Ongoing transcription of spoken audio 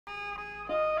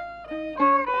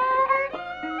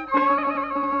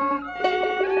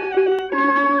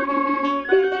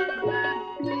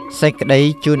សេចក្តី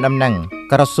ជូនដំណឹង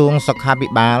ក្រសួងសុខាភិ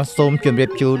បាលសូមជម្រា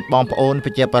បជូនបងប្អូនប្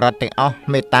រជាពលរដ្ឋទាំងអស់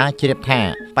មេត្តាជ្រាបថា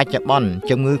បច្ចុប្បន្ន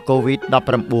ជំងឺ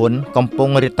Covid-19 កំពុង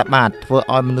រាតត្បាតធ្វើ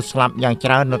ឲ្យមនុស្សស្លាប់យ៉ាងច្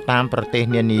រើននៅតាមប្រទេស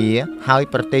នានាហើយ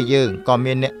ប្រទេសយើងក៏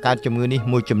មានអ្នកកើតជំងឺនេះ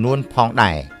មួយចំនួនផង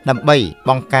ដែរដើម្បី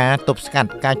បង្ការទប់ស្កាត់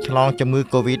ការឆ្លងជំងឺ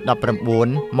Covid-19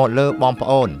 មកលើបងប្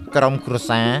អូនក្រុមគ្រួ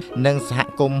សារនិងសហ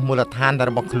គមន៍មូលដ្ឋានរ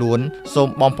បស់ខ្លួនសូម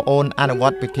បងប្អូនអនុវ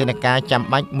ត្តវិធានការចាំ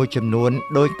បាច់មួយចំនួន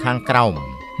ដូចខាងក្រោម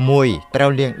1ត្រូវ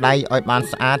លាងដៃឲ្យបាន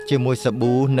ស្អាតជាមួយសា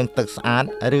ប៊ូនិងទឹកស្អាត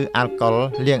ឬអាល់កុល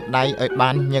លាងដៃឲ្យបា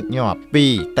នញឹកញាប់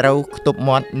2ត្រូវខ្ទប់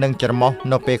មាត់និងច្រមុះ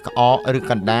នៅពេលក្អកឬ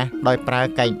កណ្ដាស់ដោយប្រើ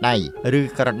កែងដៃឬ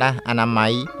ក្រដាសអនាម័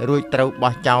យរួចត្រូវ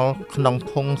បោះចោលក្នុង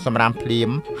ធុងសម្រាមភ្លាម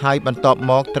ហើយបន្ទាប់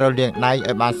មកត្រូវលាងដៃ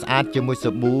ឲ្យបានស្អាតជាមួយ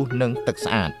សាប៊ូនិងទឹក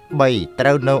ស្អាត3ត្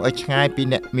រូវនៅឲ្យឆ្ងាយពី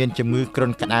អ្នកមានជំងឺគ្រុ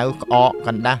នក្តៅក្អកក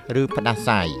ណ្ដាស់ឬផ្ដា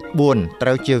សាយ4ត្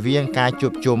រូវជៀសវាងការជួ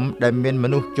បជុំដែលមានម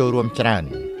នុស្សចូលរួមច្រើន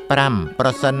5ប្រ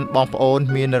សិនបងប្អូន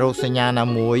មានរោគសញ្ញាណា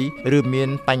មួយឬមាន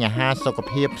បញ្ហាសុខ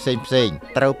ភាពផ្សេង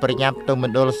ត្រូវប្រញាប់ទៅម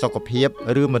ណ្ឌលសុខភាព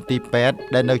ឬមន្ទីរពេទ្យ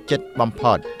ដែលនៅជិតបំ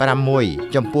ផុត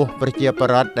6ចំពោះប្រជាពល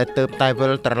រដ្ឋដែលទើបតែវិ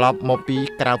លត្រឡប់មកពី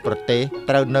ក្រៅប្រទេស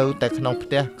ត្រូវនៅតែក្នុងផ្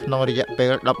ទះក្នុងរយៈពេ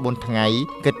ល14ថ្ងៃ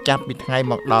គិតចាប់ពីថ្ងៃ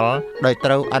មកដល់ដោយត្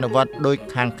រូវអនុវត្តដូច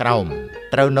ខាងក្រោម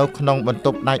ត្រូវនៅក្នុងបន្ទ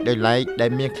ប់ដាច់ដោយឡែកដែល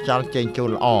មានខ្យល់ចេញចូល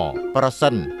ល្អប្រសិ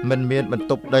នមិនមានបន្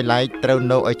ទប់ដោយឡែកត្រូវ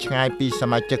នៅឲ្យឆ្ងាយពីស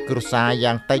មាជិកគ្រួសារ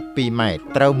យ៉ាងតិច2ម៉ែត្រ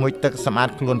ត្រូវមុជទឹកសម្អាត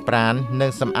ខ្លួនប្រាណនិ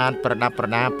ងសម្អាតប្រដាប់ប្រ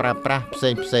ដាប្រើប្រាស់ផ្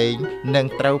សេងនិង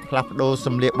ត្រូវផ្លាស់ប្ដូរស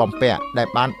ម្លៀកបំពាក់ដែល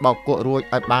បានបោកគក់រួច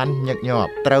ឲ្យបានញឹកញាប់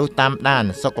ត្រូវតាមដាន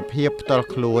សុខភាពផ្ទាល់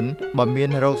ខ្លួនបើមាន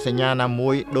រោគសញ្ញាណា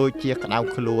មួយដូចជាក្តៅ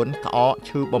ខ្លួនក្អក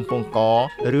ឈឺបំពង់ក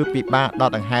ឬពិបាកដក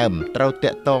ដង្ហើមត្រូវ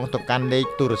តាក់ទងទៅកាន់លេខ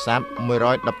ទូរស័ព្ទ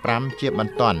115ជាប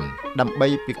ន្ទាន់ដើម្បី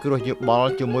ពិគ្រោះយោបល់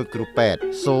ជាមួយគ្រូពេទ្យ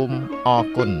សូមអរ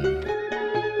គុណ